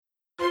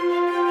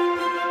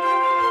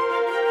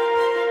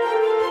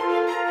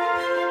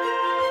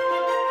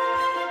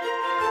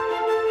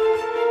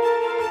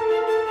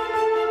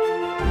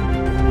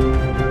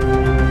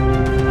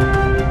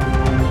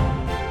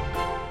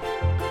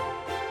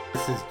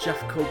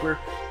Jeff Kober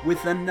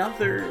with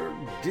another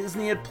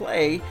Disney at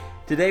Play.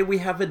 Today we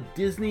have a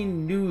Disney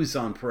News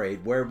on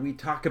Parade where we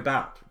talk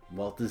about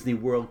Walt Disney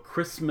World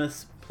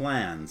Christmas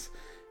plans,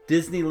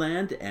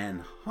 Disneyland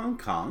and Hong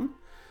Kong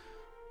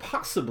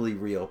possibly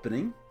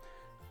reopening,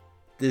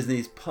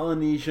 Disney's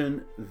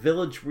Polynesian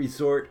Village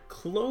Resort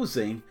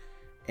closing,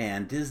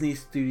 and Disney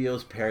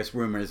Studios Paris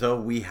rumors. Oh,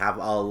 we have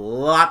a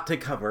lot to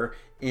cover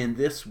in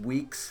this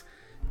week's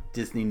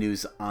Disney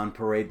News on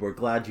Parade. We're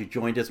glad you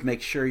joined us.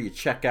 Make sure you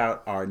check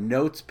out our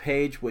notes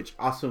page, which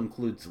also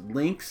includes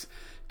links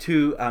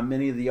to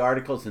many of the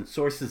articles and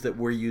sources that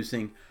we're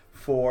using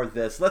for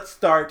this. Let's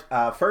start,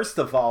 first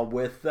of all,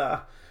 with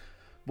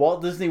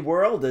Walt Disney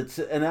World. It's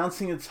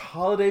announcing its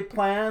holiday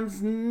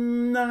plans.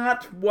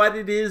 Not what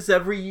it is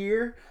every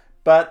year,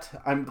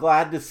 but I'm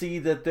glad to see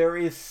that there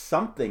is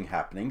something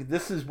happening.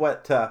 This is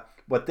what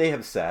they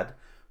have said.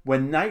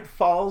 When night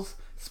falls,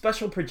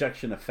 special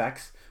projection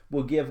effects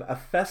will give a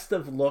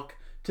festive look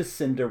to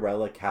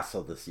Cinderella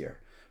Castle this year,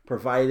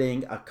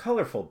 providing a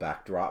colorful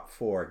backdrop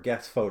for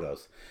guest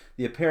photos.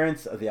 The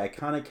appearance of the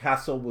iconic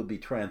castle will be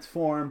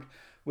transformed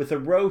with a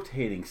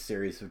rotating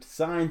series of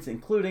designs,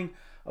 including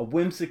a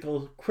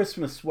whimsical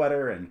Christmas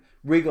sweater and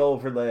regal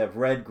overlay of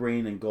red,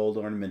 green, and gold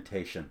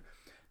ornamentation.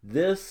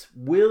 This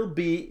will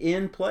be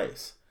in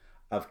place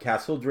of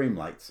Castle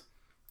Dreamlights.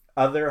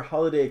 Other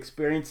holiday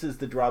experiences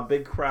that draw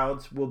big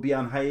crowds will be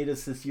on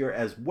hiatus this year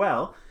as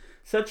well,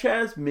 such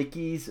as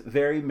Mickey's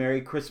Very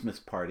Merry Christmas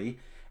Party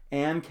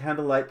and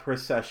Candlelight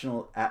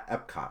Processional at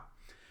Epcot.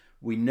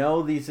 We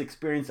know these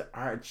experiences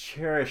are a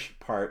cherished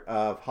part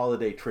of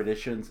holiday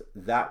traditions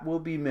that will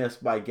be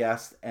missed by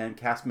guests and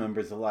cast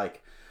members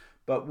alike,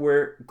 but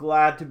we're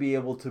glad to be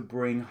able to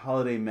bring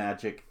holiday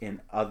magic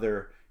in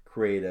other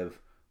creative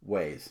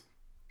ways.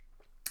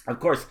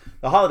 Of course,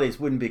 the holidays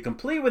wouldn't be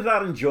complete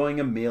without enjoying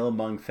a meal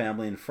among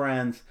family and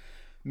friends.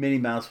 Minnie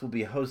Mouse will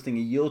be hosting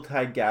a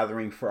Yuletide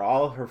gathering for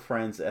all her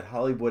friends at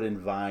Hollywood and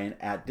Vine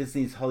at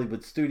Disney's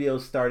Hollywood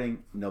Studios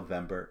starting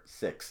November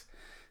 6th.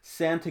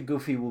 Santa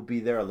Goofy will be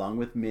there along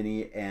with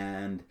Minnie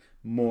and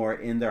more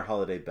in their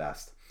holiday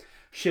best.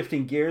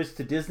 Shifting gears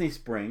to Disney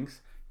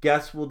Springs,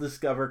 guests will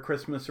discover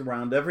Christmas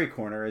around every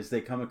corner as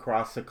they come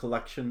across a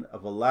collection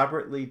of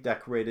elaborately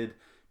decorated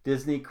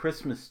Disney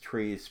Christmas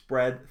trees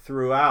spread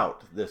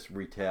throughout this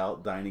retail,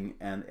 dining,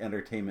 and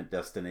entertainment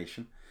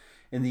destination.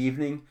 In the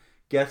evening,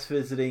 guests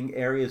visiting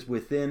areas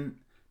within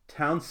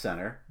Town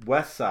Center,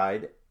 West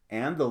Side,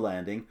 and The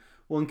Landing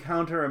will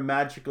encounter a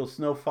magical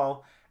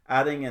snowfall,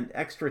 adding an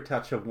extra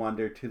touch of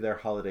wonder to their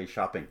holiday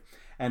shopping.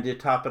 And to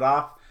top it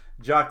off,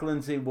 Jock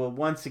Lindsay will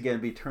once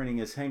again be turning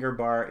his hangar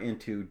bar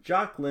into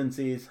Jock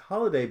Lindsay's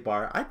Holiday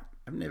Bar. I've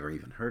never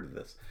even heard of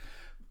this.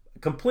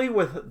 Complete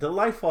with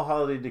delightful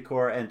holiday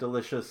decor and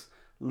delicious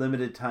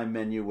limited time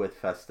menu with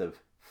festive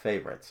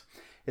favorites.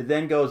 It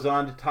then goes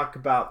on to talk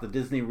about the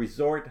Disney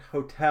Resort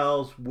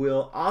hotels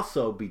will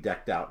also be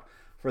decked out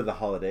for the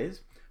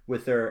holidays,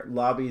 with their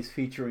lobbies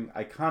featuring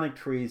iconic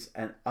trees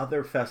and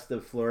other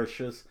festive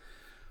flourishes.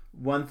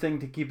 One thing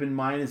to keep in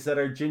mind is that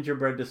our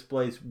gingerbread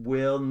displays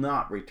will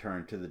not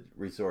return to the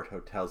resort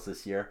hotels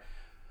this year.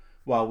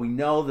 While we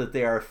know that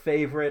they are a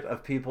favorite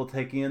of people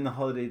taking in the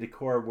holiday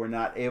decor, we're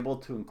not able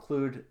to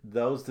include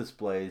those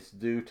displays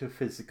due to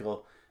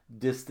physical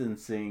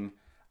distancing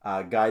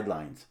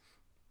guidelines.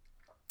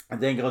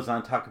 And then goes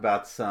on to talk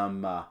about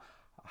some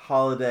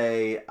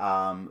holiday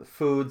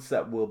foods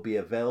that will be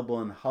available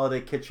in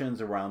holiday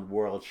kitchens around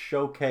World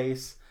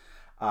Showcase,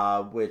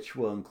 which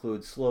will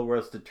include slow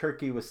roasted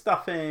turkey with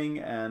stuffing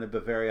and a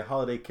Bavaria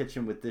holiday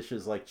kitchen with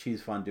dishes like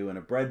cheese fondue and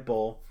a bread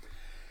bowl.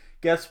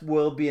 Guests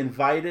will be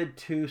invited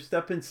to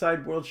step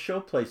inside World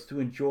Showplace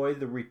to enjoy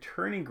the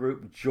returning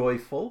group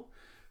Joyful,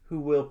 who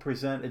will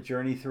present a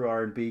journey through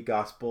R&B,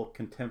 gospel,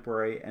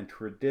 contemporary, and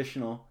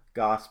traditional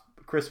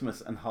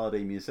Christmas and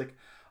holiday music.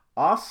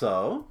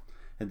 Also,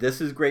 and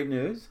this is great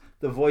news,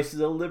 the Voices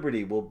of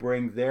Liberty will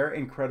bring their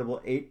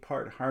incredible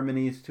 8-part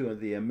harmonies to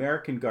the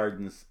American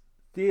Gardens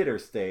Theater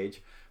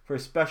stage for a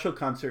special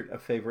concert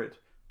of favorite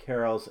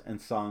carols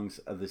and songs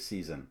of the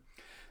season.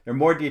 There are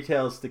more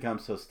details to come,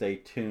 so stay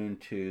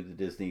tuned to the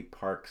Disney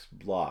Parks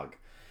blog.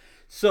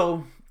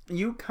 So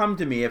you come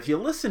to me, if you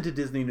listen to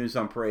Disney News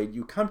on Parade,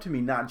 you come to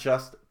me not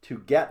just to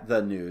get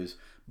the news,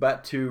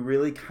 but to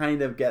really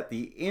kind of get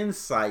the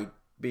insight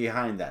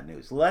behind that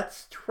news.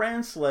 Let's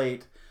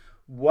translate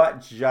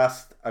what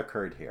just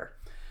occurred here.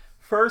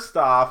 First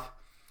off,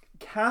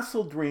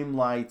 Castle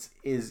Dreamlights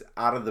is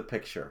out of the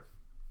picture.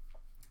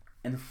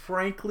 And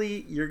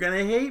frankly, you're going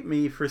to hate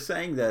me for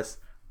saying this.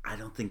 I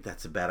don't think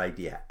that's a bad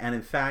idea. And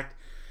in fact,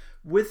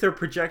 with their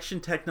projection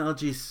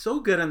technology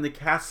so good on the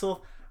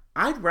castle,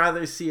 I'd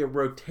rather see a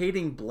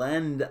rotating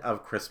blend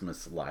of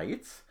Christmas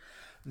lights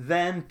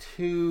than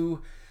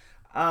to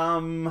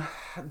do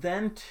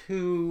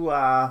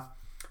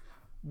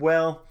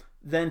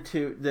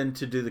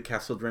the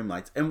Castle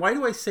Dreamlights. And why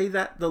do I say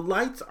that? The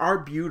lights are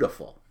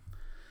beautiful.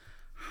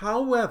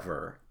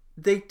 However,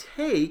 they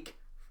take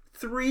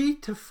 3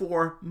 to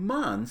 4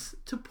 months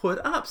to put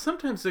up.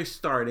 Sometimes they're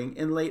starting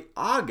in late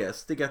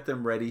August to get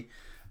them ready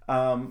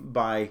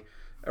by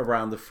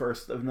around the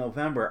 1st of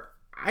November.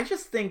 I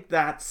just think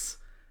it's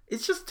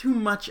just too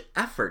much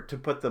effort to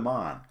put them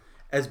on,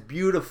 as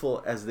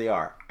beautiful as they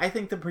are. I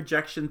think the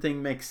projection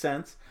thing makes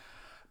sense.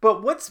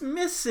 But what's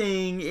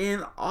missing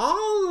in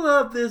all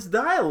of this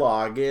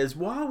dialogue is,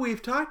 while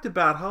we've talked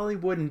about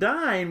Hollywood and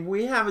Dine,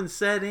 we haven't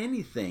said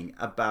anything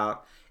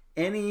about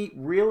any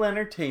real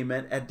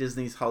entertainment at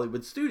Disney's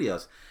Hollywood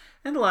Studios.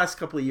 In the last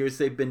couple of years,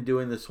 they've been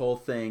doing this whole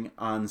thing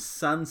on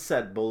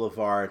Sunset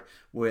Boulevard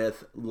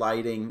with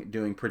lighting,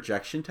 doing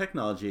projection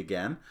technology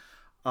again.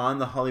 On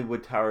the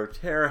Hollywood Tower of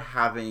Terror,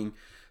 having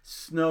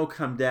snow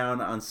come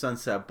down on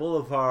Sunset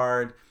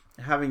Boulevard,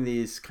 having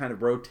these kind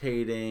of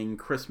rotating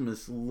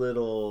Christmas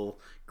little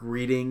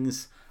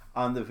greetings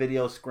on the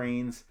video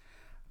screens.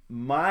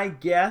 My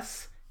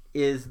guess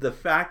is the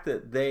fact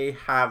that they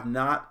have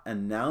not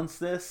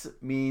announced this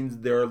means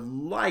they're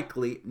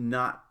likely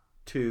not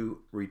to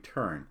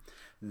return.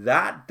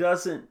 That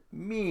doesn't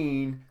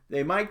mean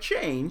they might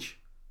change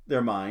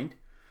their mind,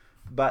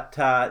 but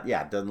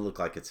it doesn't look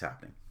like it's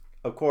happening.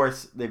 Of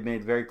course, they've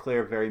made very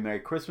clear Very Merry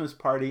Christmas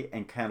Party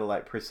and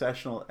Candlelight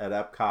Processional at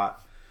Epcot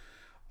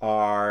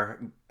are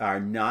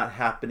not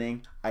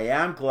happening. I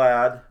am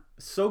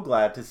so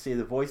glad to see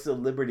the Voices of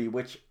Liberty,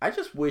 which I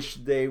just wish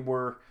they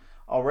were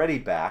already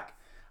back.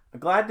 I'm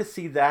glad to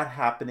see that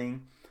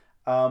happening.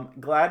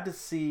 Glad to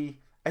see,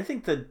 I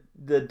think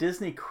the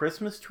Disney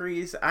Christmas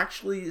trees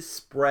actually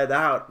spread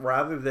out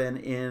rather than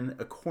in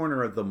a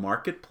corner of the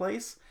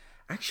marketplace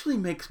actually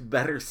makes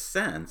better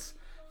sense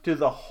to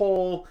the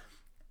whole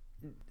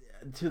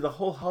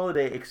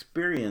holiday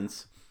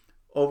experience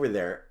over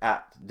there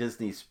at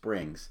Disney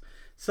Springs.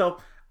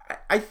 So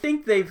I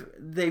think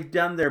they've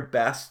done their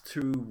best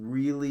to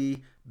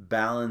really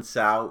balance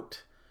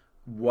out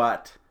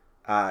what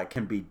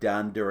can be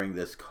done during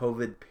this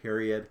COVID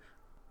period.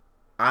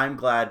 I'm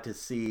glad to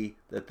see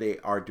that they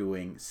are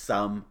doing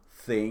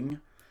something.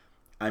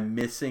 I'm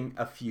missing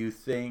a few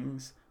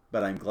things,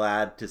 but I'm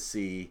glad to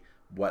see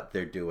what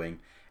they're doing.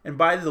 And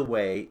by the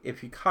way,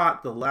 if you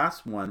caught the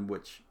last one,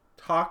 which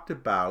talked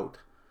about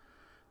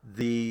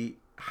the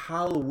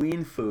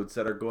Halloween foods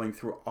that are going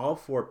through all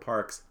 4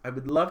 parks, I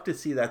would love to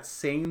see that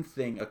same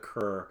thing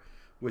occur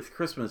with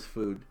Christmas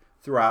food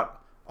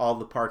throughout all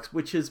the parks,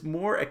 which is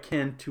more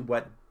akin to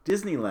what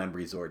Disneyland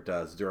Resort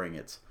does during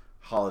its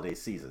holiday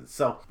season.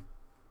 So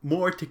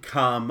more to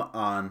come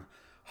on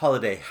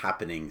holiday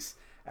happenings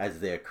as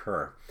they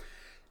occur.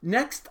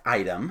 Next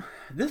item,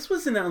 this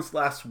was announced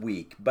last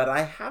week, but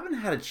I haven't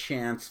had a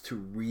chance to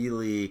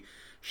really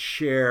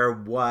share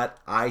what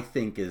I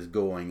think is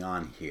going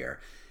on here.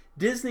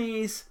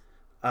 Disney's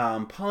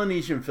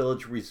Polynesian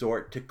Village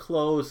Resort to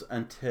close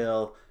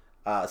until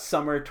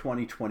summer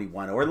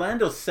 2021.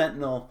 Orlando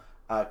Sentinel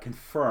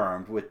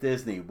confirmed with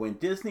Disney when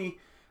Disney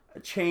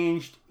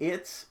changed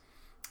its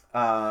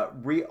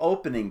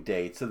reopening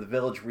dates of the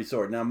Village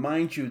Resort. Now,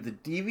 mind you, the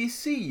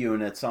DVC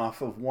units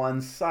off of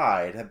one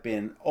side have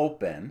been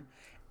open,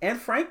 and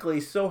frankly,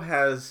 so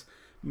has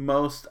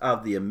most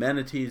of the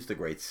amenities, the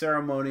Great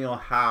Ceremonial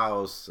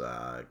House,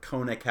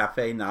 Kona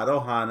Cafe, not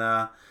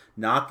Ohana,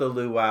 not the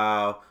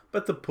luau,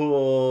 but the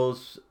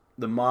pools,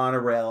 the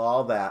monorail,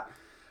 all that.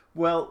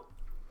 Well,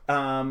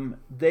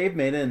 they've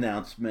made an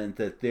announcement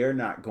that they're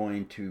not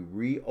going to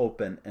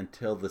reopen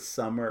until the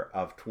summer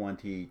of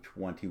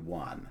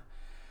 2021.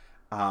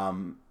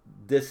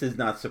 This is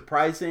not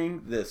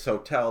surprising. This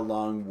hotel,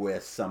 along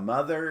with some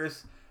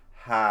others,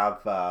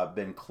 have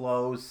been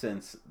closed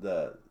since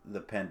the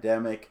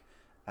pandemic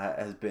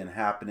has been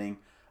happening.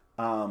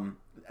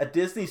 A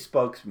Disney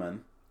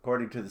spokesman,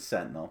 according to the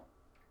Sentinel,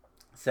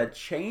 said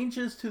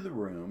changes to the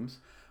rooms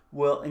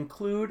will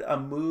include a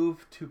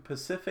move to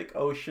Pacific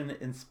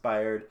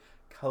Ocean-inspired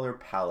color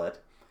palette,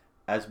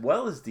 as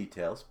well as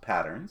details,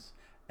 patterns,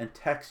 and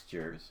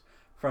textures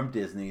from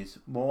Disney's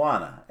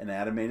Moana, an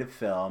animated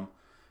film,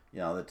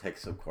 that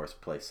takes, of course,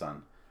 place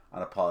on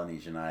a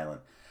Polynesian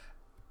island.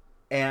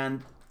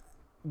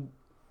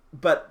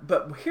 But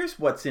here's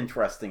what's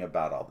interesting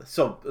about all this.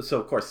 So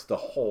of course, the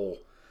whole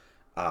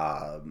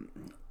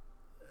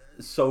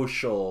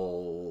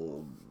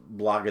social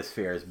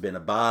blogosphere has been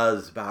a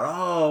buzz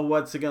about,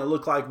 what's it going to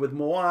look like with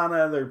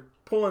Moana? They're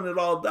pulling it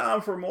all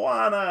down for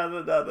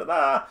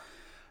Moana.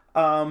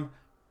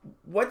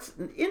 What's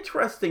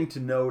interesting to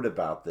note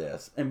about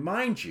this, and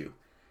mind you,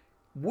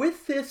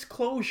 with this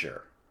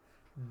closure,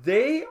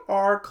 they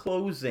are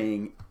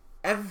closing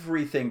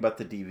everything but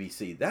the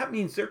DVC. That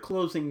means they're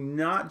closing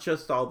not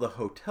just all the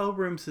hotel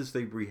rooms as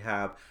they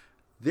rehab,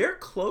 they're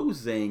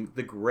closing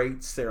the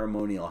Great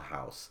Ceremonial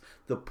House,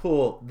 the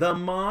pool, the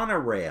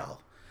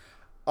monorail.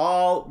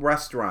 All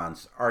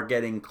restaurants are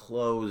getting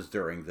closed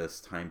during this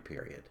time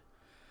period.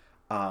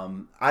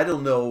 I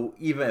don't know,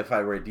 even if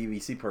I were a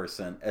DVC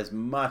person, as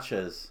much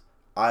as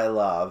I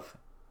love,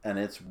 and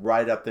it's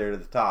right up there to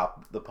the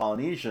top, the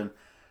Polynesian,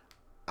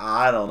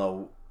 I don't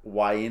know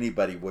why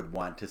anybody would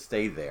want to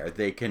stay there.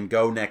 They can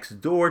go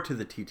next door to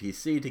the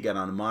TTC to get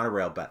on a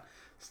monorail, but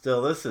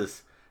still, this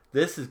is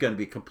going to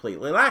be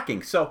completely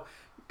lacking. So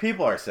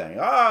people are saying,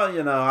 oh,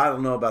 I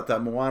don't know about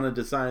that Moana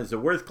design. Is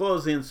it worth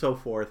closing and so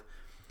forth?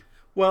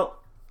 Well,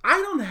 I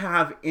don't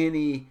have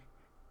any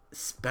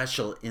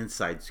special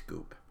inside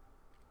scoop.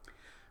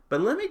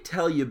 But let me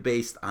tell you,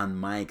 based on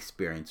my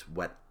experience,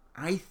 what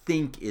I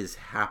think is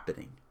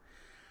happening.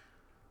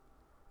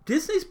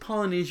 Disney's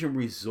Polynesian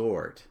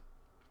Resort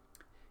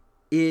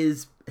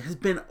has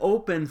been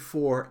open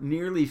for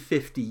nearly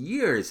 50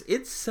 years.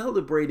 It's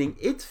celebrating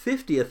its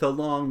 50th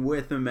along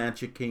with the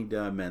Magic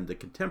Kingdom and the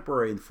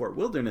Contemporary in Fort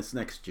Wilderness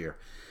next year.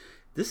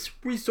 This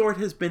resort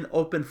has been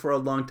open for a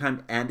long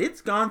time, and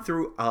it's gone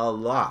through a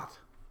lot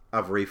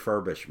of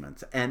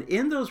refurbishments. And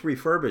in those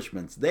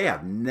refurbishments, they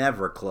have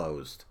never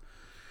closed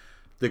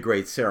the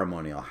Great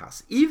Ceremonial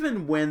House.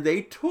 Even when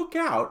they took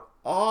out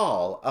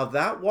all of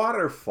that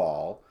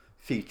waterfall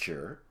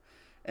feature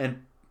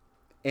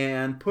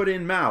and put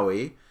in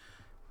Maui,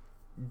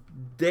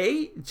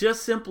 they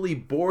just simply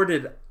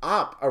boarded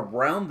up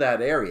around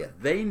that area.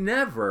 They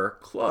never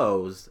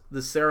closed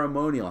the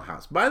ceremonial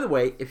house. By the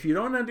way, if you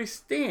don't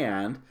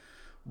understand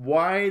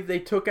why they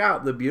took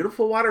out the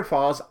beautiful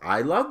waterfalls,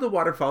 I love the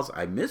waterfalls,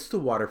 I miss the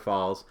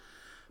waterfalls,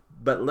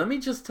 but let me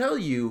just tell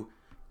you,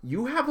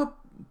 you have a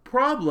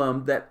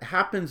problem that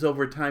happens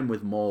over time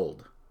with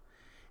mold.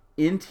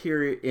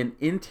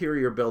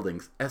 Interior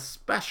buildings,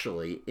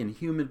 especially in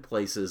humid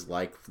places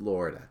like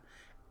Florida.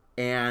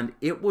 And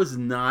it was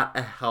not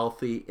a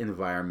healthy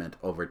environment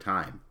over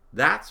time.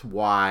 That's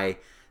why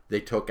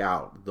they took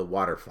out the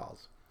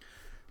waterfalls.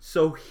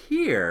 So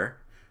here,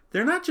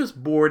 they're not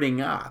just boarding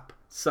up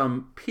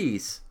some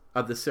piece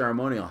of the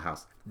ceremonial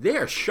house.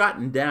 They're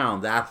shutting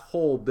down that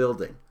whole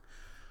building.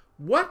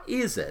 What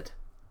is it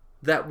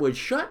that would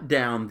shut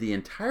down the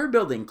entire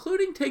building,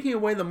 including taking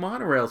away the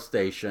monorail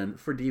station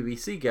for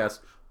DVC guests?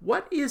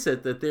 What is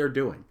it that they're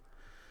doing?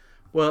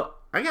 Well,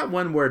 I got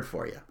one word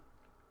for you.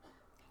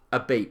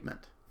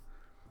 Abatement.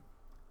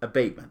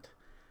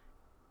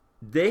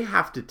 They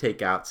have to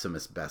take out some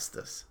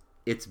asbestos.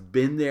 It's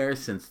been there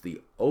since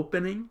the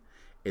opening.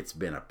 It's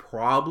been a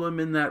problem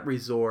in that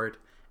resort.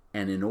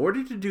 And in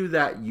order to do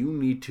that, you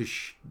need to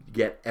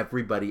get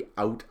everybody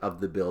out of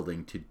the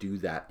building to do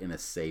that in a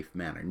safe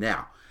manner.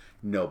 Now,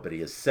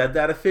 nobody has said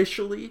that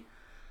officially.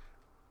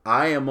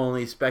 I am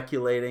only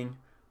speculating.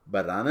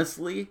 But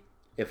honestly,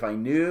 if I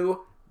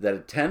knew that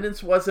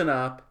attendance wasn't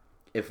up,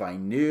 if I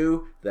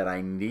knew that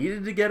I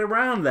needed to get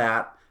around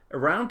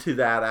to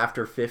that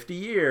after 50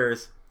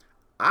 years,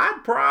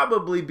 I'd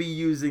probably be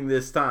using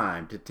this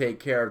time to take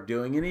care of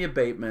doing any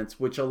abatements,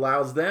 which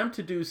allows them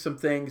to do some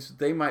things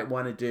they might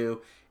want to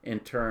do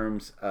in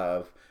terms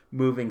of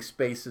moving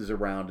spaces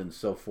around and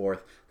so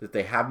forth that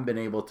they haven't been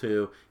able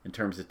to, in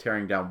terms of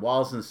tearing down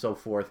walls and so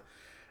forth.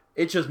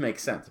 It just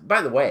makes sense.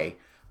 By the way,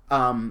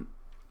 one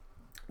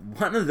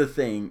of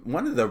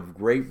the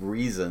great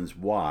reasons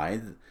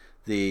why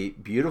the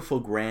beautiful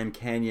Grand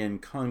Canyon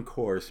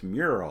Concourse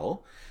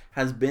mural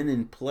has been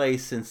in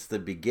place since the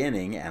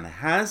beginning and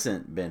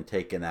hasn't been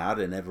taken out,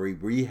 and every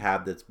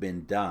rehab that's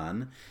been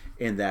done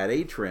in that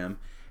atrium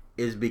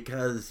is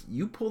because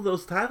you pull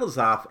those tiles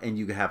off and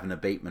you have an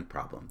abatement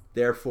problem.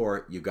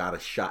 Therefore, you got to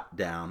shut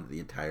down the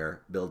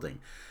entire building.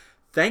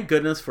 Thank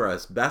goodness for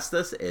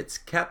asbestos, it's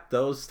kept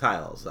those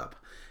tiles up.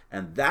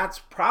 And that's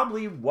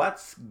probably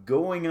what's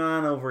going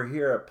on over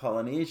here at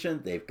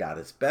Polynesian. They've got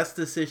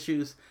asbestos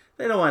issues.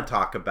 They don't want to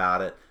talk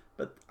about it.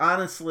 But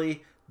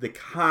honestly, the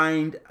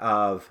kind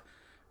of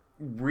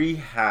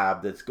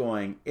rehab that's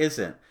going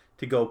isn't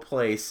to go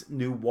place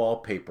new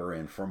wallpaper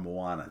in for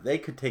Moana. They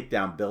could take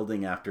down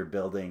building after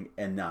building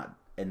and not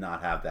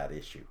have that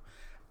issue.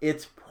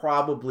 It's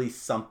probably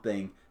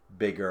something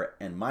bigger,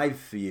 and my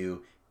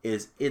view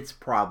is it's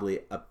probably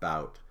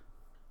about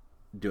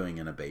doing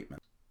an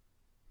abatement.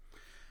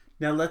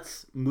 Now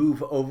let's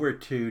move over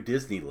to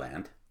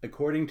Disneyland.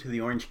 According to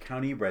the Orange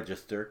County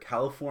Register,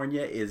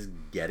 California is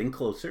getting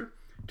closer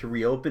to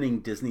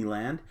reopening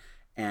Disneyland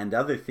and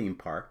other theme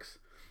parks.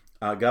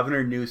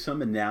 Governor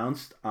Newsom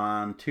announced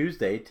on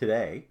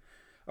yesterday,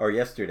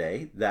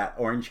 that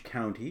Orange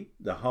County,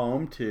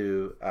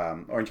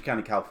 Orange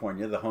County,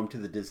 California, the home to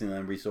the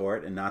Disneyland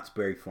Resort and Knott's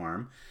Berry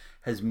Farm,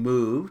 has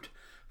moved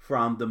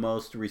from the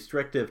most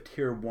restrictive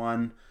Tier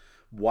 1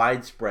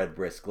 widespread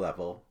risk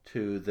level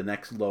to the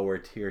next lower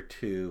Tier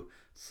 2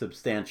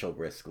 substantial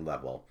risk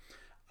level.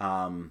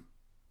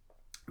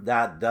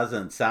 That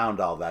doesn't sound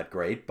all that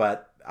great,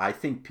 but I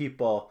think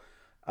people,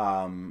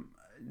 the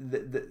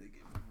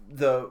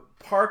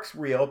parks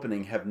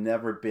reopening have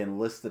never been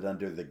listed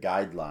under the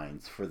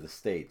guidelines for the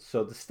state.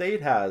 So the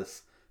state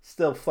has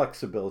still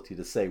flexibility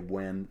to say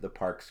when the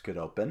parks could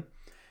open.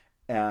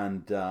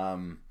 And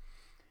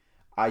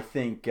I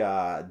think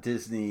Walt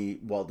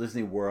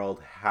Disney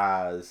World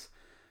has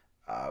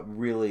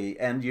really,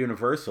 and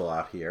Universal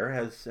out here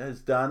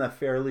has done a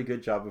fairly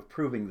good job of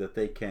proving that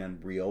they can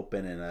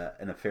reopen in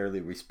a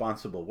fairly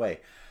responsible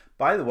way.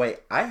 By the way,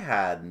 I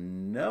had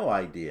no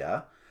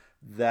idea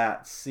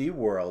that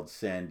SeaWorld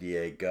San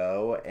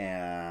Diego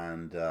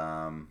and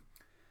the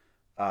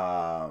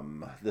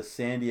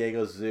San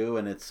Diego Zoo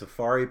and its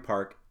safari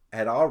park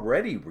had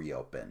already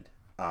reopened.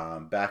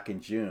 back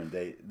in June.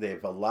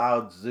 They've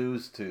allowed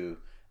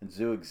and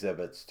zoo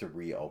exhibits to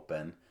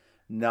reopen,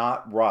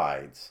 not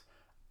rides.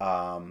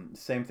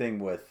 Same thing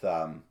with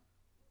uh,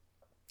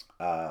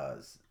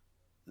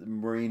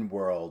 Marine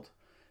World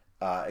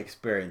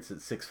experience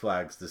at Six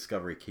Flags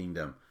Discovery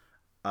Kingdom.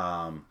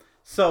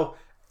 So,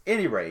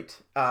 any rate,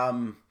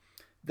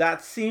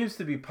 that seems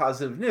to be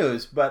positive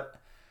news, but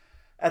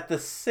at the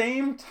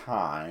same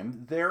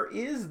time, there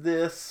is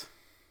this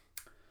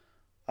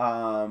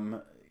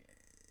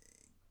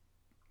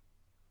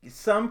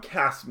some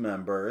cast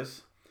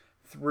members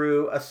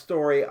through a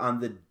story on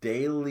the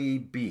Daily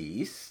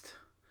Beast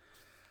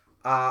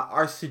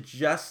are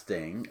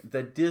suggesting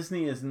that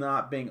Disney is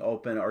not being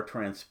open or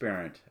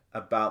transparent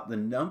about the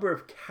number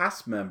of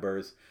cast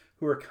members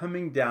who are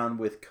coming down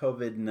with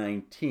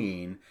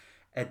COVID-19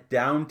 at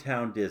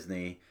downtown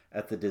Disney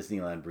at the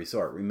Disneyland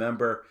Resort.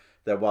 Remember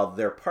that while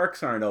their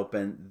parks aren't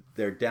open,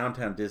 their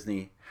downtown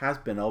Disney has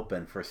been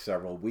open for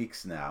several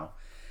weeks now.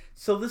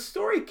 So the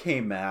story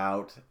came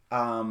out,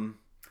 and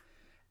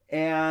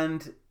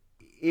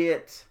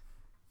it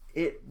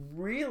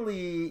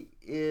really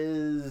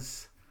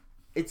is.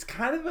 It's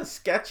kind of a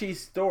sketchy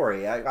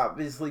story.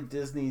 Obviously,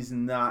 Disney's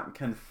not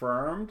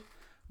confirmed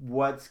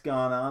what's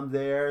gone on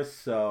there.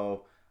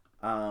 So,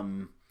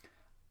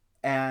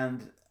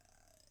 and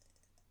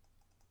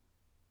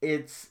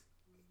it's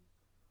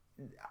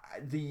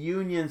the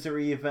unions are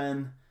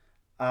even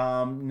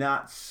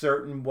not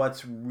certain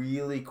what's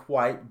really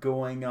quite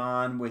going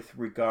on with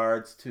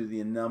regards to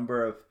the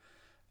number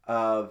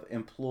of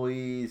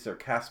employees or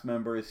cast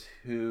members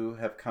who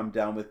have come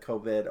down with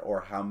COVID,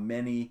 or how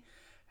many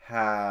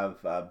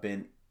have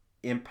been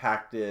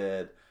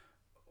impacted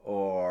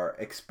or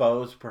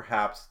exposed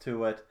perhaps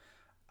to it.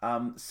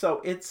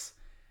 So it's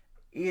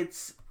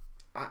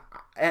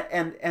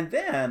and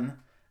then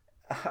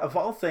of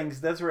all things,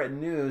 Deseret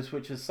News,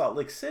 which is Salt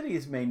Lake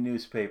City's main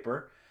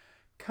newspaper,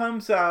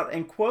 comes out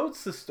and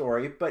quotes the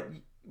story,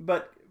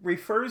 but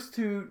refers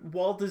to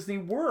Walt Disney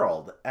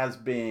World as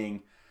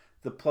being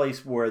the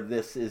place where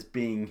this is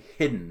being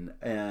hidden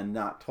and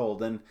not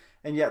told. And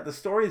yet the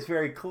story is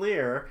very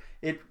clear.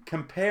 It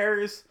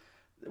compares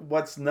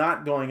what's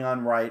not going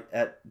on right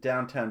at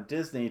downtown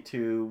Disney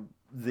to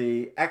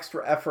the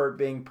extra effort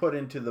being put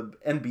into the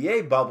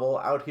NBA bubble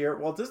out here at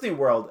Walt Disney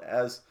World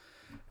as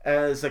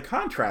a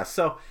contrast.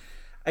 So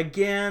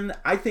again,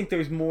 I think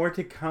there's more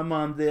to come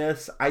on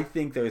this. I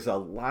think there's a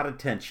lot of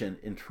tension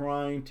in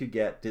trying to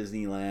get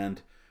Disneyland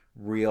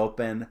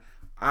reopened.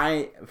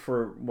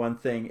 For one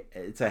thing,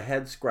 it's a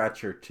head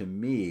scratcher to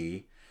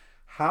me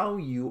how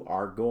you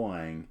are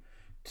going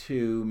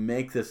to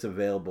make this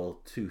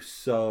available to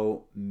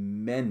so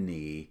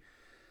many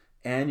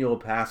annual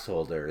pass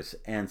holders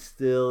and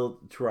still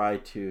try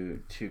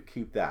to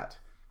keep that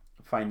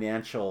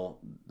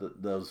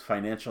those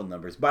financial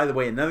numbers. By the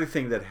way, another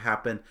thing that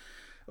happened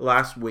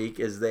last week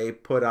is they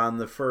put on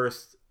the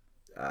first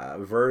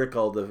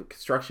vertical. The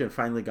construction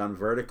finally gone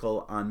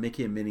vertical on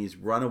Mickey and Minnie's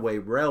Runaway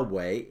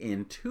Railway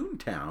in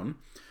Toontown,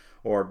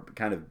 or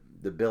kind of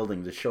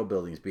the show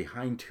buildings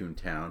behind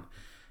Toontown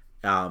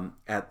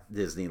at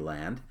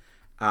Disneyland.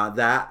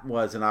 That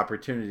was an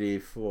opportunity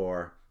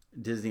for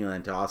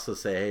Disneyland to also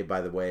say, hey, by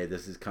the way,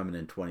 this is coming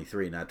in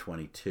 23, not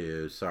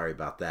 22. Sorry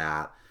about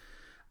that.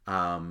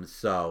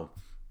 So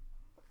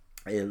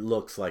it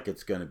looks like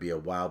it's going to be a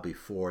while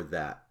before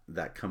that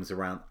comes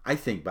around. I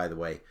think, by the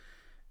way,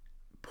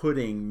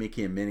 putting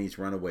Mickey and Minnie's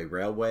Runaway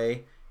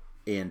Railway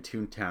in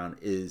Toontown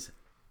is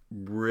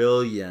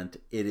brilliant.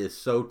 It is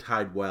so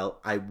tied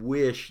well. I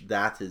wish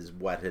that is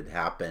what had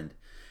happened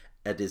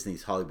at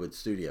Disney's Hollywood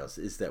Studios,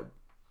 is that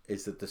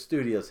the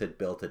studios had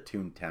built a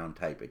Toontown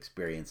type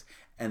experience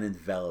and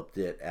enveloped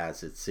it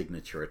as its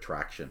signature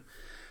attraction.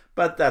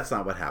 But that's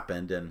not what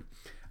happened, and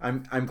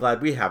I'm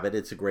glad we have it.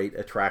 It's a great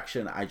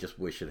attraction. I just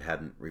wish it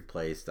hadn't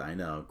replaced. I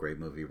know, great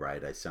movie,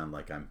 right? I sound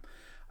like I'm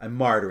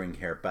martyring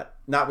here, but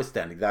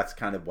notwithstanding, that's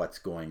kind of what's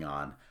going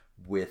on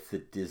with the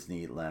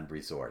Disneyland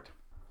Resort.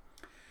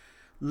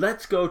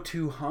 Let's go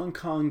to Hong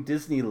Kong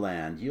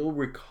Disneyland. You'll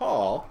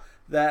recall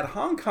that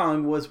Hong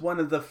Kong was one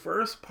of the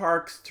first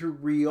parks to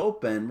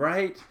reopen,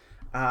 right?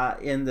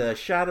 In the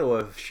shadow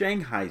of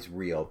Shanghai's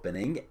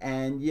reopening,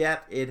 and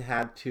yet it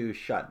had to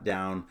shut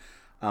down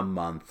a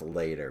month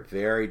later.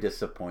 Very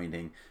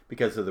disappointing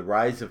because of the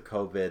rise of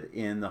COVID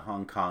in the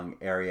Hong Kong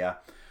area.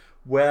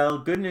 Well,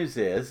 good news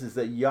is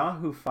that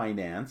Yahoo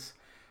Finance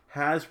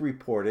has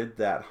reported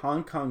that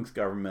Hong Kong's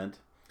government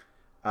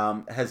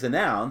has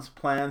announced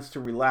plans to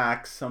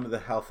relax some of the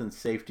health and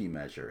safety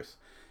measures.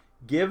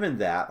 Given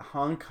that,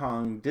 Hong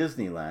Kong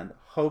Disneyland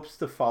hopes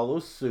to follow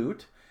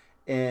suit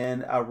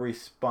in a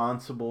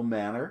responsible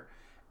manner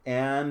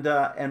and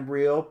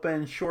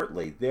reopen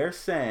shortly. They're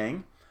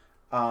saying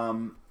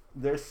that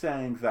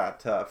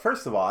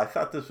first of all, I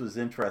thought this was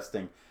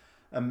interesting.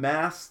 A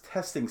mass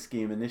testing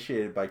scheme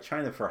initiated by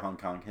China for Hong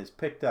Kong has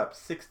picked up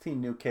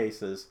 16 new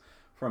cases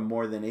from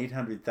more than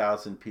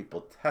 800,000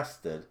 people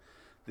tested,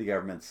 the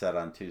government said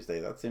on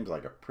Tuesday. That seems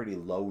like a pretty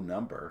low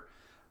number.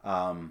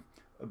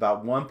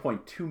 About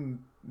 1.2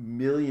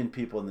 million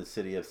people in the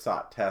city have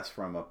sought tests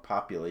from a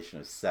population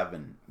of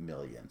 7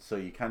 million. So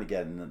you kind of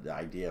get an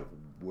idea of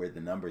where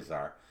the numbers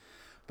are.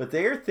 But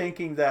they are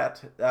thinking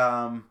that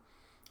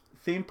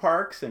theme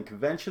parks and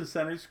convention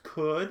centers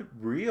could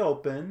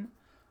reopen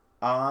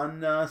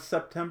on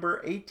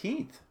September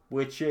 18th,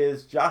 which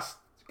is just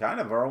kind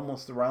of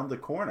almost around the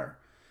corner.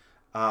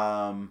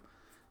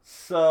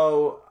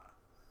 So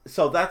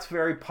that's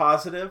very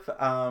positive,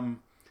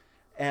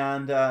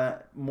 and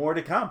more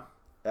to come.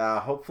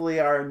 Hopefully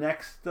our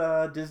next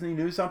Disney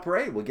News on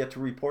Parade will get to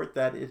report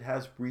that it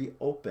has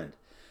reopened.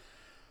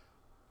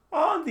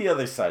 On the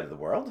other side of the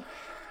world,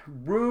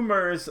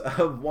 rumors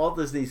of Walt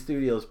Disney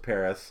Studios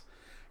Paris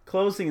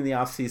closing in the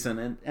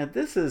off-season, and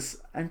this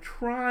is, I'm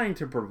trying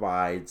to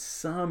provide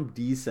some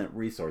decent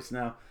resource.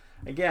 Now,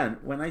 again,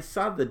 when I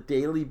saw the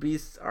Daily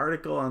Beast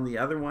article on the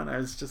other one, I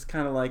was just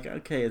kind of like,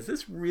 okay, is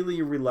this really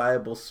a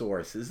reliable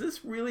source? Is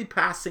this really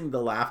passing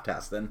the laugh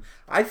test? And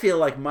I feel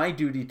like my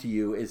duty to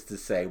you is to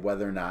say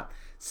whether or not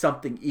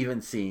something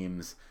even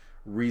seems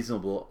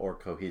reasonable or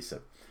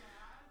cohesive.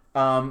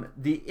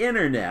 The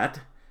internet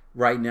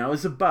right now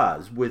is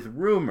abuzz with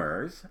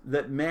rumors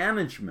that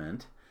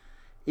management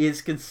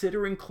is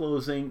considering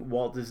closing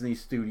Walt Disney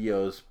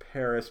Studios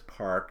Paris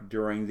Park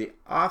during the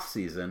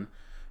off-season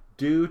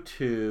due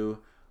to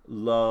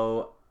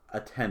low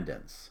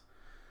attendance.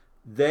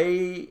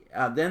 Then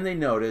they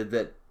noted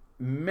that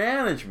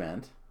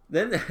management,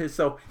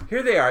 so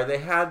here they are, they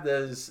had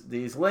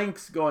these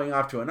links going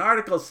off to an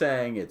article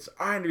saying it's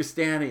our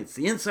understanding, it's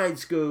the inside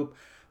scoop,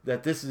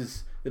 that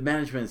the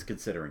management is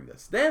considering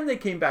this. Then they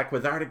came back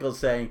with articles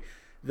saying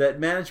that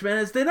management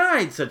has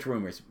denied such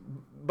rumors.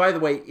 By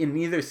the way, in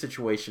neither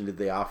situation did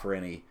they offer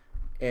any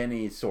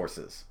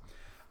sources.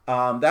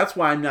 That's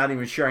why I'm not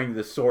even sharing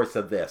the source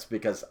of this,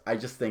 because I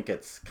just think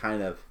it's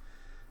kind of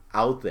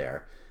out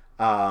there.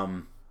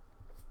 And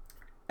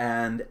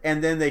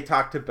then they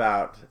talked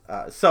about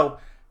so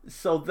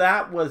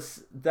that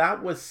was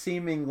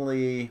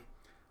seemingly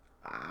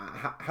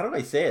how do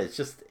I say it? It's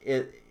just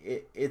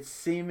it's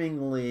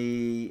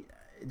seemingly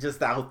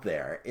just out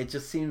there. It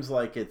just seems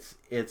like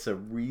it's a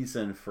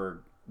reason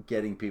for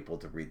getting people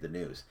to read the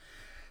news.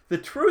 The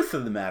truth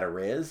of the matter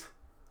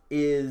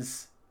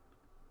is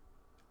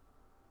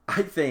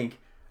I think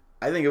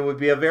it would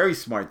be a very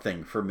smart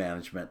thing for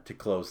management to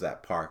close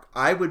that park.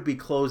 I would be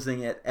closing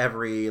it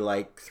every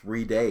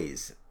 3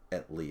 days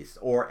at least,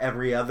 or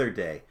every other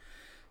day.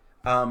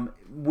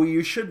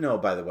 You should know,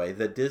 by the way,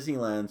 that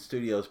Disneyland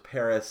Studios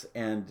Paris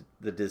and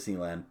the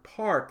Disneyland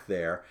Park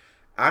there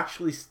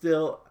actually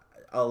still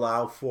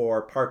allow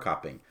for park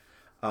hopping.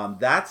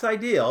 That's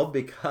ideal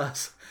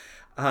because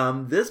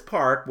this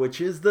park, which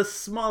is the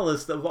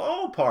smallest of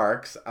all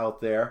parks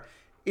out there,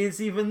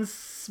 is even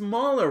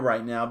smaller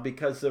right now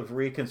because of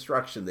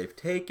reconstruction. They've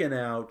taken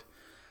out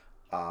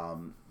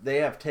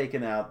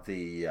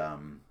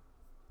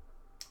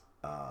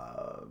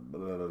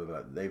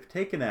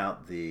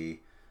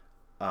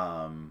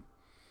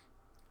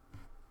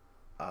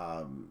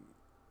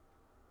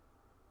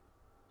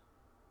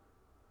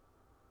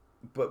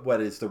but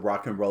what is the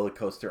Rock and Roller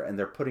Coaster, and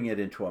they're putting it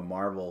into a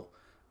Marvel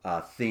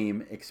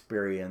theme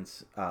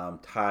experience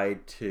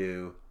tied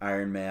to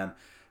Iron Man.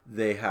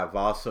 They have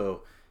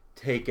also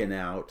taken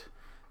out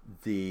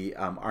the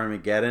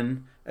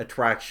Armageddon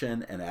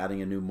attraction and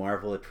adding a new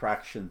Marvel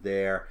attraction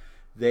there.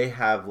 They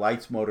have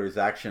Lights, Motors,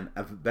 Action,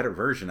 a better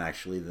version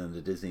actually than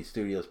the Disney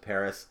Studios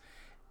Paris.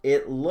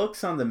 It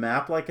looks on the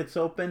map like it's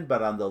open,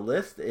 but on the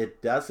list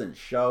it doesn't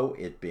show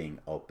it being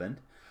opened.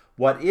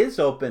 What is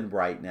open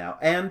right now,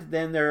 and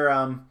then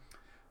the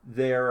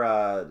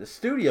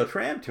Studio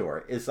Tram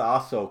Tour is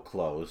also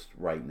closed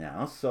right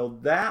now, so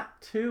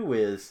that too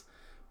is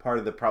part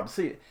of the problem.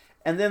 See,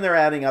 and then they're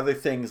adding other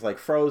things like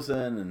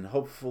Frozen and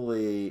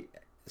hopefully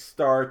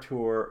Star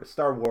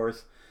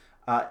Wars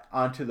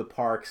onto the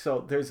park.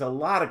 So there's a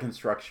lot of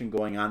construction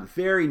going on,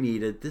 very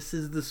needed. This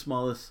is the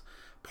smallest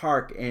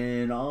park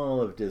in all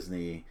of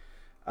Disney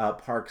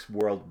parks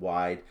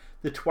worldwide.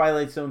 The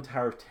Twilight Zone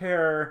Tower of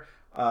Terror,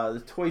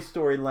 the Toy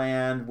Story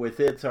Land with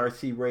its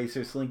RC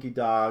Racer, Slinky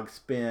Dog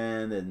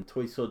Spin, and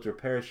Toy Soldier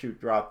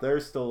Parachute Drop, they're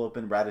still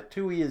open.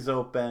 Ratatouille is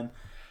open.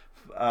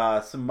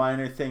 Some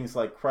minor things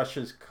like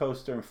Crush's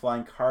Coaster and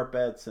Flying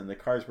Carpets and the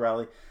Cars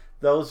Rally,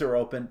 those are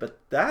open, but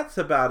that's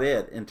about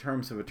it in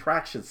terms of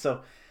attractions.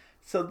 So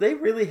they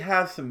really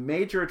have some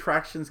major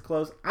attractions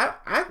closed.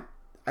 I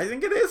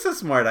think it is a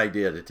smart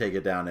idea to take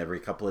it down every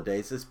couple of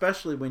days,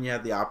 especially when you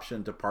have the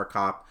option to park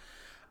hop.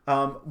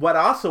 What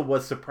also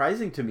was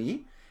surprising to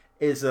me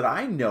is that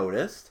I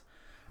noticed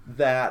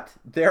that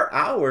their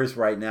hours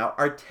right now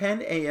are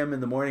 10 a.m.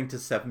 in the morning to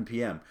 7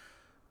 p.m.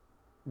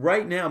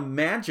 Right now,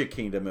 Magic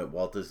Kingdom at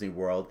Walt Disney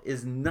World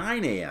is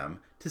 9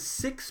 a.m. to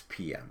 6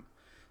 p.m.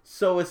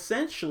 So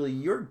essentially,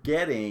 you're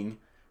getting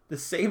the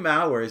same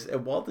hours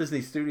at Walt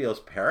Disney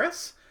Studios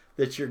Paris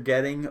that you're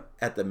getting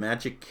at the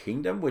Magic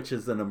Kingdom, which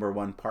is the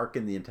 #1 park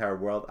in the entire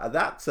world.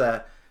 That's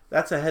a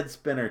head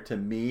spinner to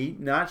me.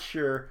 Not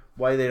sure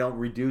why they don't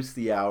reduce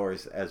the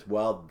hours as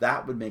well.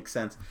 That would make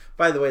sense.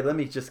 By the way, let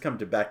me just come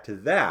back to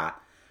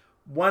that.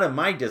 one of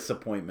my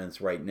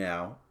disappointments right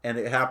now, and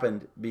it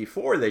happened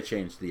before they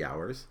changed the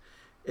hours,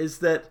 is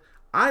that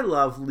I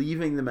love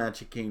leaving the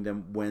Magic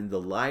Kingdom when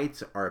the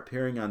lights are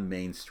appearing on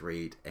Main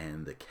Street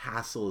and the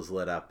castle is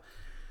lit up.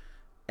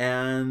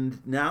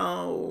 And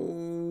now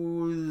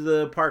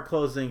the park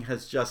closing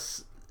has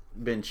just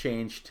been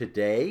changed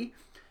today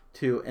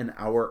to an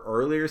hour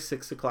earlier,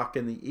 6 o'clock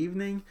in the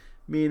evening,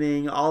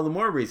 meaning all the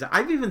more reason.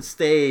 I've even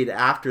stayed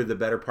after the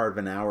better part of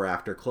an hour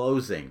after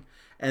closing,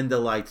 and the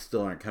lights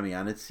still aren't coming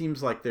on. It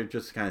seems like they're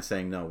just kind of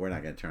saying, no, we're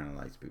not going to turn on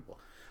lights, people.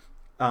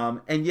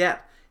 And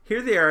yet,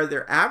 here they are,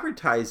 they're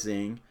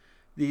advertising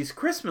these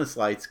Christmas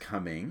lights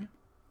coming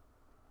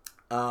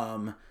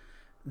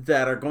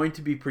that are going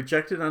to be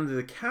projected onto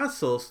the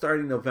castle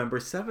starting November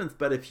 7th.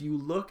 But if you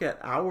look at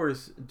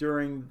hours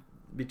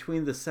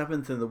between the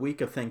 7th and the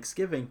week of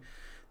Thanksgiving,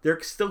 they're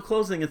still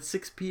closing at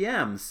 6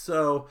 p.m.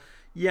 So,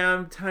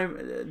 yeah,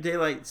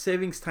 daylight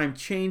savings time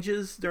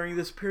changes during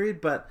this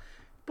period, but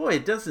boy,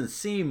 it doesn't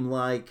seem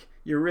like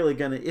you're really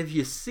going to, if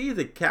you see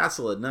the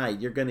castle at night,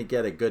 you're going to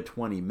get a good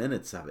 20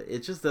 minutes of it. It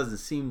just doesn't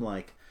seem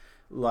like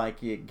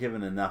you're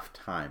given enough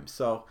time.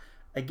 So,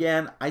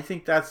 again, I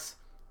think that's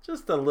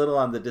just a little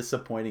on the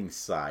disappointing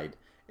side,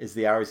 is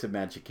the hours of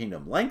Magic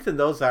Kingdom. Lengthen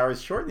those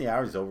hours, shorten the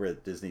hours over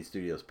at Disney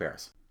Studios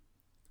Paris.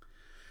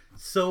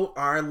 So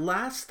our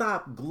last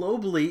stop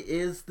globally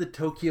is the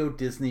Tokyo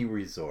Disney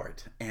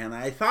Resort. And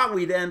I thought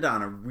we'd end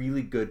on a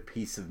really good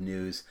piece of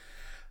news.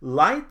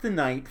 Light the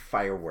Night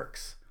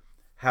fireworks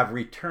have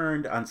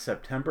returned on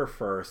September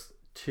 1st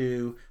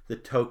to the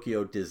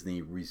Tokyo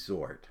Disney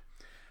Resort.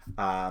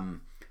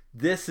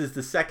 This is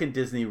the second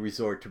Disney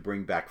resort to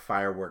bring back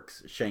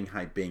fireworks,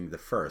 Shanghai being the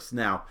first.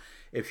 Now,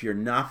 if you're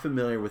not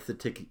familiar with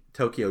the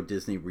Tokyo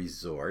Disney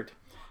Resort,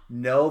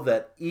 know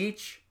that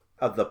each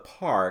of the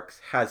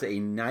parks has a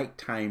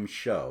nighttime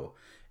show.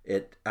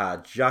 It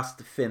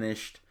just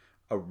finished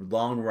a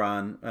long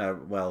run,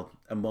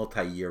 a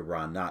multi-year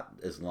run, not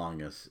as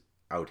long as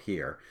out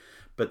here,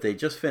 but they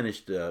just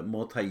finished a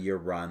multi-year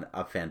run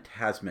of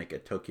Fantasmic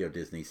at Tokyo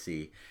Disney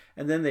Sea,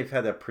 and then they've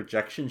had a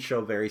projection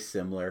show very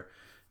similar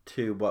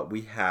to what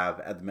we have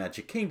at the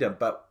Magic Kingdom,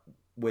 but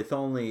with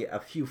only a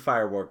few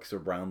fireworks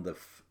around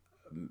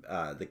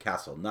the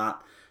castle,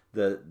 not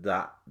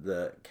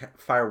the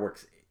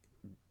fireworks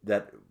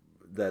that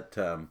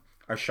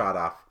are shot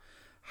off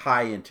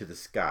high into the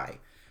sky.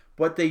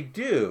 What they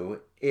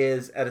do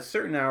is at a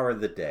certain hour of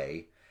the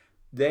day,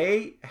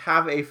 they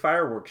have a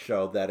fireworks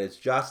show that is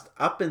just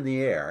up in the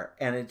air,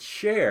 and it's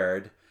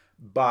shared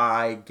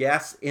by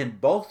guests in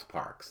both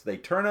parks. They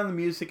turn on the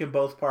music in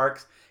both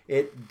parks.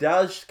 It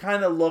does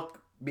kind of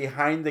look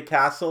behind the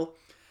castle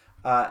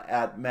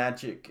at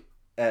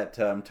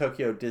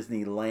Tokyo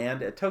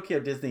Disneyland. At Tokyo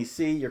Disney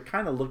Sea, you're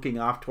kind of looking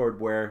off toward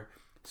where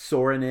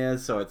Soarin'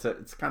 is, so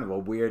it's kind of a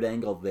weird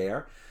angle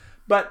there.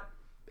 But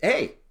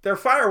hey, they're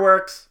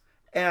fireworks,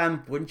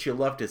 and wouldn't you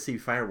love to see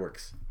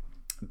fireworks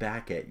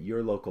back at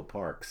your local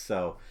park?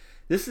 So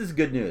this is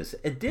good news.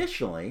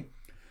 Additionally,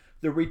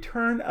 the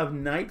return of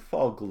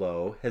Nightfall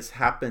Glow has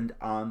happened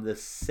on the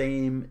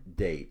same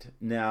date.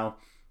 Now,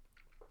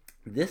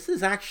 this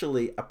is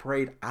actually a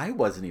parade I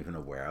wasn't even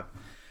aware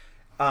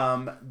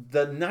of.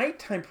 The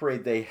nighttime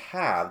parade they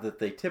have that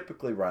they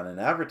typically run and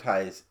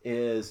advertise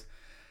is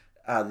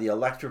the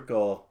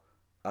electrical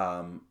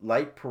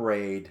light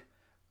parade,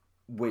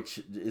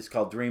 which is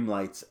called Dream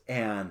Lights,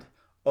 and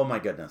oh my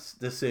goodness,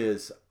 this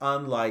is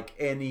unlike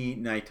any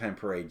nighttime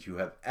parade you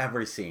have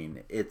ever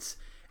seen. It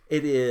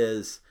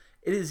is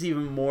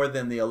even more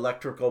than the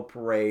electrical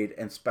parade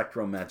and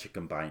Spectral Magic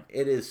combined.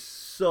 It is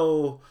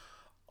so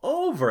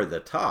over the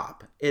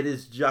top. It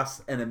is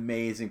just an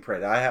amazing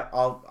parade.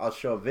 I'll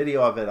show a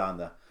video of it on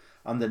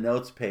the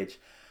notes page.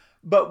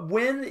 But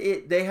when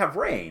they have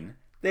rain,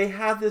 they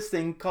have this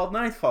thing called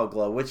Nightfall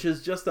Glow, which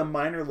is just a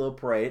minor little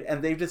parade,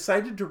 and they've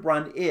decided to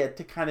run it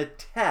to kind of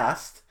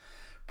test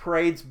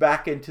parades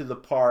back into the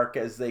park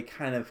as they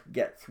kind of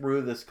get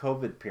through this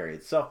COVID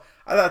period. So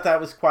I thought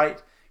that was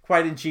quite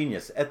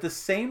ingenious. At the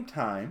same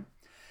time,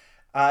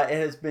 it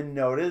has been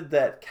noted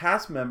that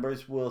cast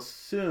members will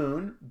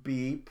soon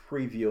be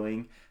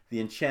previewing The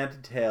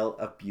Enchanted Tale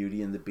of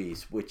Beauty and the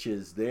Beast, which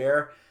is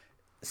their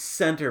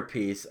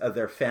centerpiece of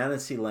their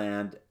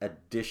Fantasyland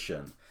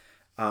edition.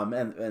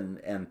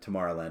 And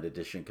Tomorrowland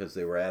edition, because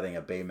they were adding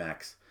a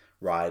Baymax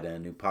ride and a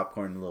new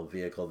popcorn little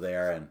vehicle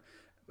there,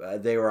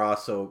 and they were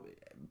also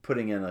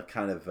putting in a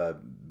kind of a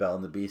Belle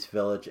and the Beast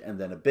village, and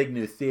then a big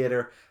new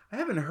theater. I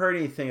haven't heard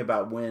anything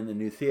about when a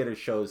new theater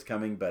show is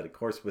coming, but of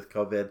course with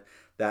COVID,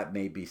 that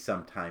may be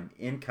sometime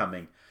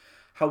incoming.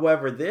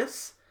 However,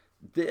 this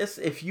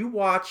if you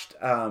watched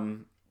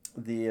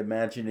the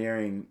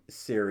Imagineering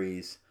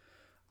series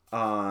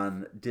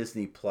on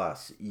Disney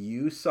Plus,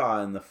 you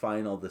saw in the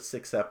final, the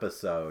 6th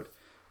episode,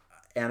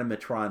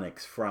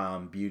 animatronics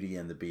from Beauty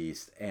and the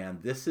Beast,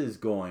 and this is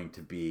going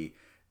to be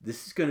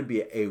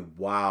a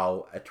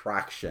wow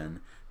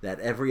attraction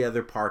that every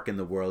other park in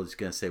the world is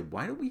going to say,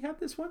 why do we have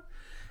this one?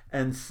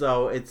 And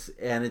so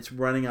it's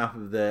running off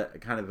of the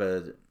kind of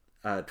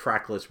a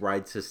trackless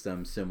ride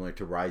system similar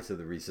to Rise of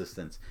the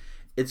Resistance.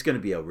 It's going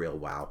to be a real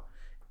wow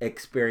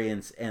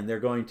experience, and they're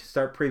going to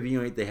start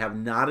previewing it. They have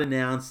not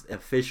announced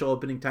official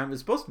opening time. It was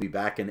supposed to be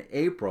back in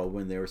April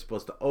when they were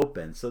supposed to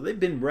open, so they've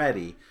been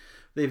ready.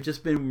 They've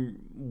just been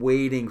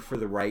waiting for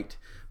the right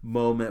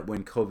moment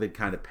when COVID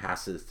kind of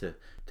passes to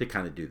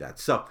kind of do that,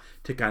 so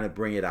to kind of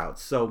bring it out.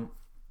 So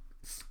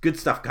good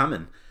stuff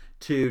coming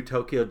to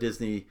Tokyo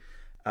Disney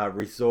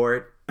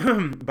Resort.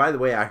 By the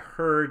way, I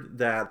heard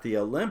that the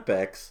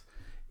Olympics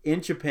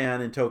in Japan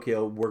and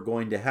Tokyo were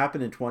going to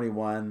happen in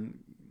 21,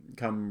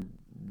 come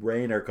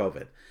rain or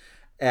COVID.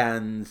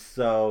 And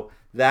so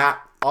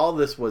that all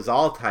this was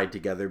all tied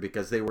together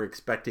because they were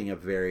expecting a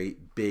very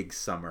big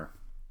summer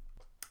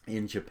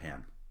in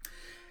Japan.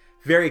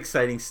 Very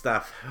exciting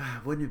stuff.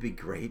 Wouldn't it be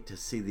great to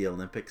see the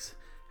Olympics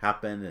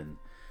happen and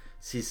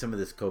see some of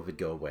this COVID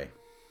go away?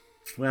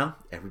 Well,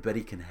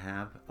 everybody can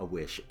have a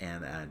wish,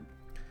 and a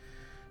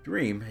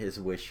dream is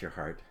a wish your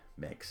heart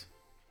makes.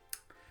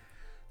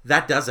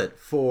 That does it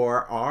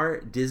for our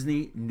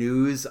Disney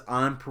News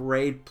on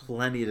Parade.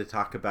 Plenty to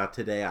talk about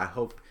today. I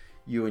hope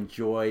you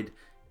enjoyed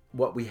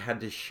what we had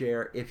to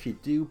share. If you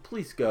do,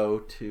 please go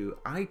to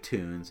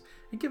iTunes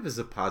and give us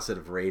a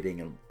positive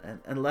rating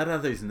and let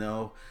others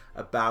know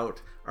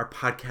about our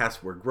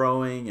podcast. We're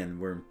growing and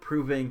we're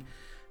improving,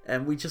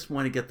 and we just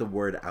want to get the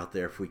word out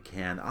there if we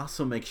can.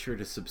 Also, make sure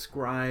to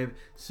subscribe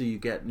so you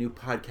get new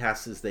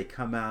podcasts as they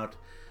come out,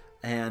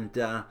 and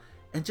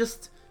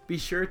just be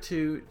sure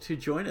to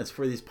join us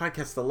for these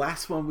podcasts. The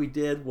last one we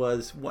did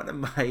was one of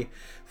my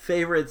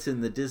favorites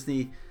in the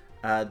Disney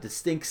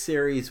Distinct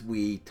series.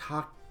 We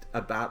talked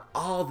about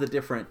all the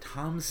different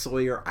Tom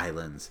Sawyer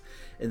Islands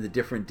in the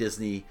different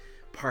Disney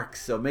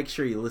parks. So make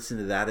sure you listen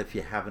to that if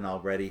you haven't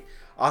already.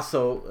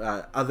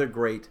 Also, other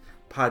great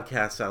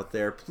podcasts out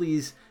there.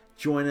 Please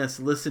join us,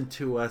 listen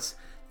to us.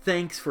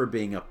 Thanks for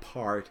being a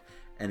part.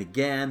 And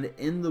again,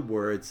 in the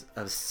words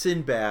of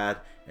Sinbad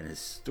and his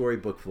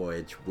storybook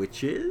voyage,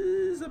 which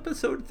is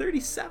episode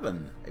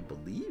 37, I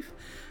believe,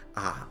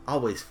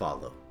 always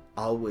follow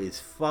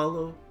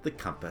the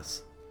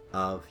compass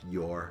of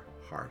your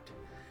heart.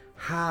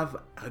 Have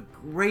a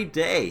great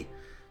day.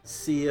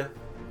 See you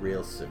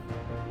real soon.